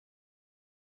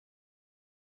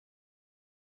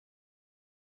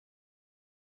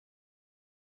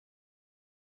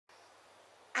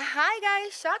Hi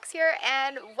guys, Chox here,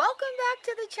 and welcome back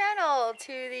to the channel,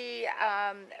 to the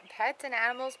pets and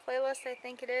animals playlist, I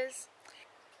think it is.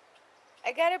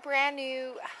 I got a brand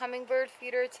new hummingbird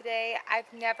feeder today.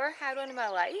 I've never had one in my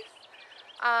life,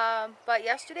 but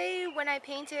yesterday when I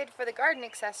painted for the garden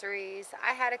accessories,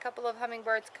 I had a couple of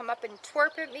hummingbirds come up and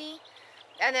twerp at me,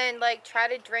 and then like try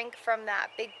to drink from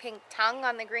that big pink tongue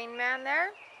on the green man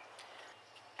there.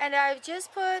 And I've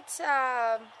just put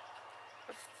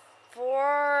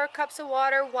 4 cups of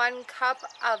water, 1 cup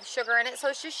of sugar in it. So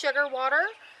it's just sugar water,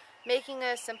 making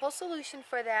a simple solution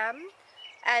for them.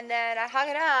 And then I hung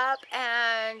it up,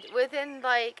 and within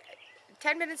like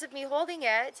 10 minutes of me holding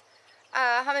it,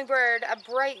 a hummingbird, a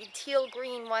bright teal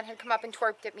green one, had come up and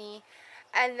twerped at me.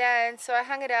 And then so I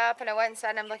hung it up and I went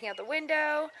inside and I'm looking out the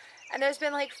window, and there's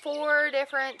been like 4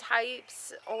 different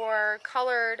types or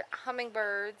colored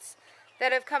hummingbirds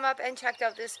that have come up and checked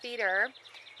out this feeder.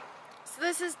 So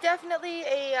this is definitely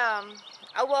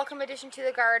a welcome addition to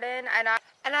the garden,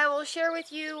 and I will share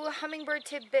with you hummingbird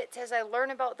tidbits as I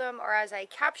learn about them or as I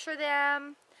capture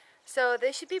them. So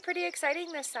this should be pretty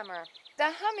exciting this summer. The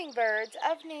hummingbirds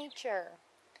of nature.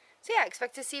 So yeah,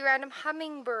 expect to see random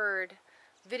hummingbird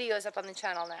videos up on the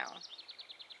channel now.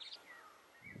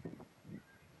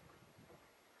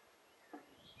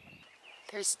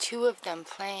 There's 2 of them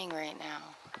playing right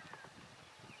now,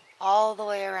 all the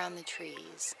way around the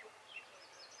trees.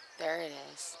 There it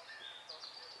is.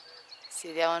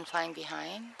 See the one flying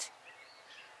behind?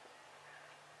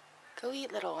 Go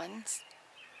eat, little ones.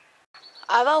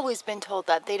 I've always been told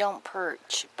that they don't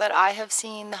perch, but I have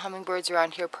seen the hummingbirds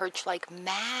around here perch like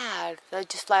mad. They'll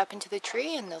just fly up into the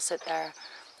tree and they'll sit there.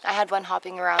 I had one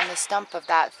hopping around the stump of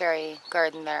that fairy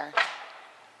garden there.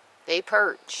 They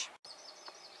perch.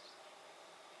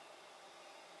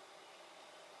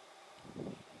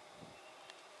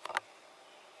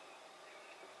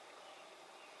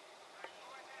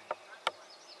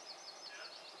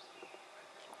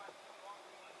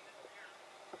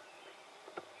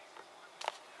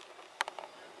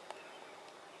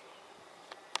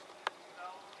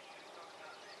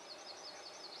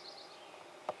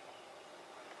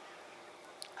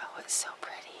 Oh, it's so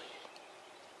pretty.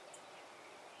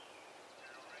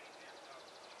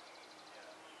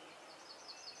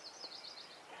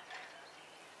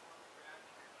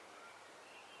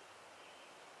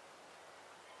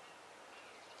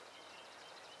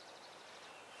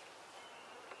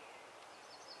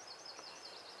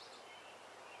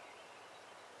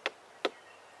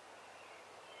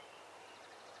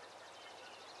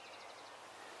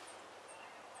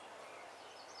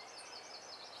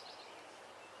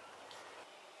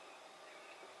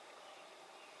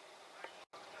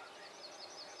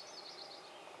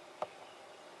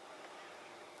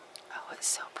 Oh, it's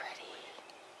so pretty.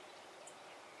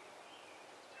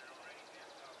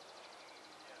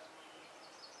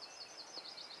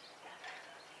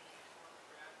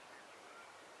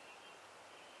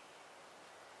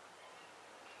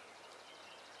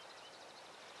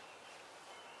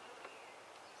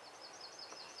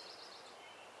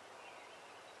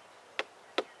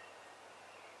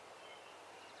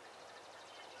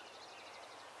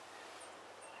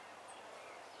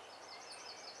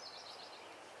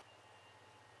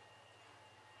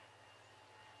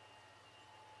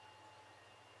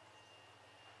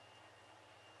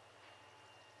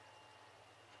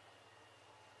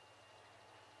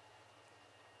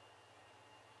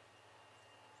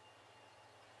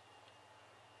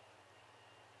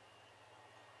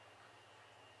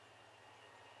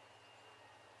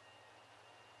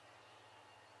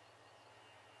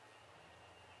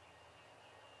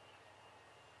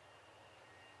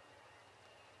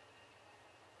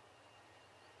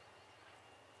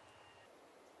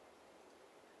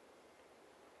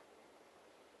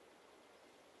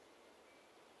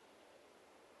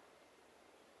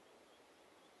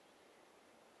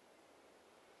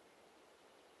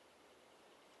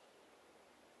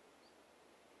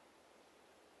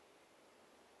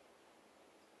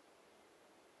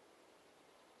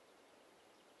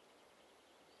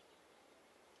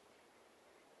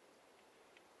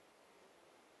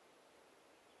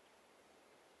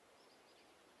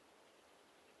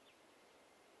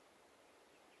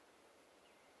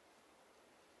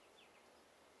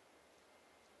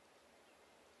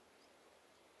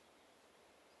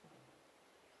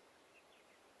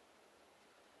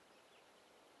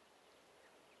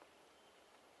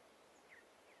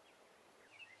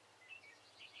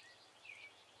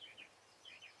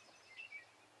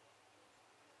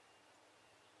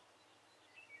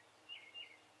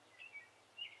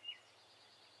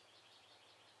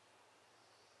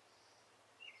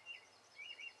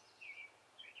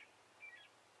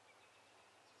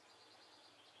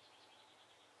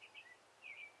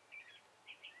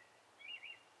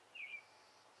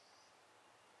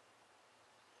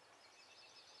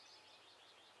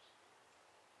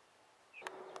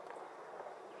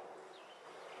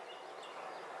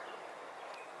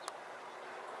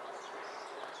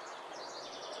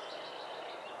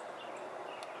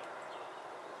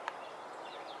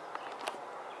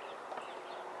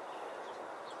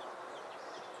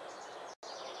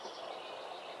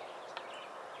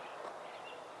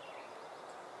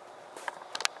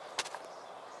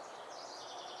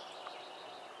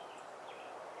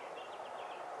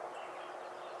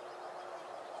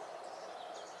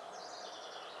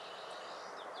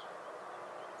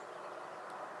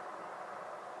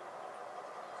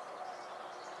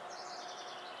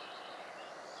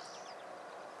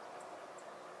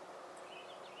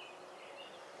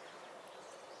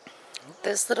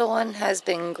 This little one has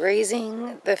been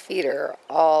grazing the feeder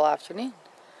all afternoon.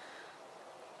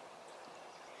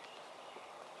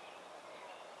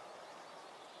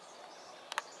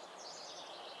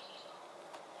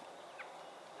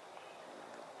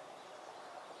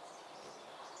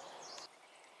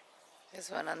 There's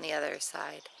one on the other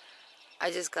side. I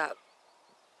just got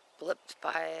blipped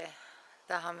by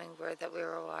the hummingbird that we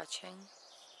were watching.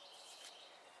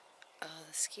 Oh,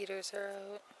 the skeeters are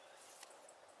out.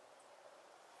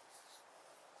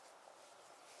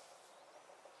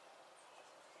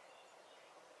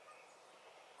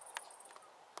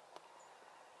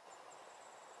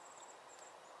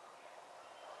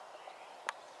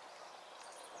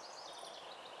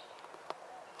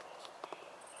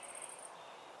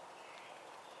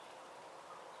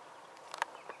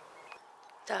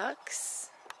 Ducks.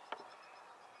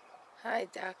 Hi,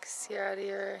 ducks. You're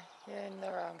in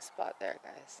the wrong spot there,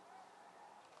 guys.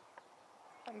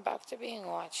 I'm back to being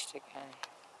watched again.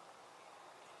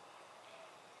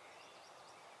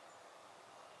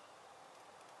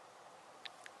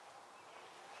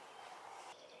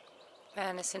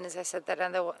 And as soon as I said that,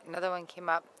 another one came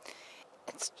up.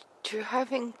 It's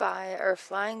driving by or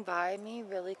flying by me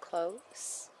really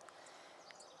close.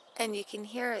 And you can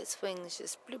hear its wings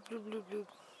just bloop, bloop, bloop, bloop.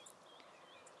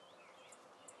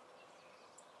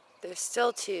 There's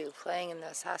still two playing in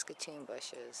those Saskatoon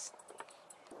bushes.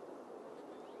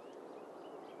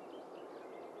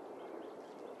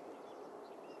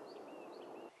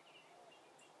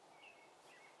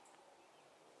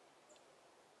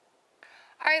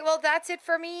 Alright, well that's it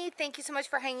for me. Thank you so much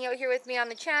for hanging out here with me on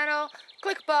the channel.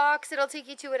 Click box, it'll take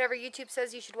you to whatever YouTube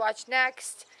says you should watch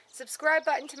next. Subscribe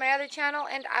button to my other channel,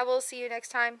 and I will see you next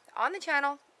time on the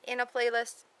channel in a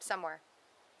playlist somewhere.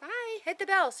 Bye. Hit the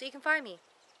bell so you can find me.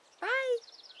 Bye.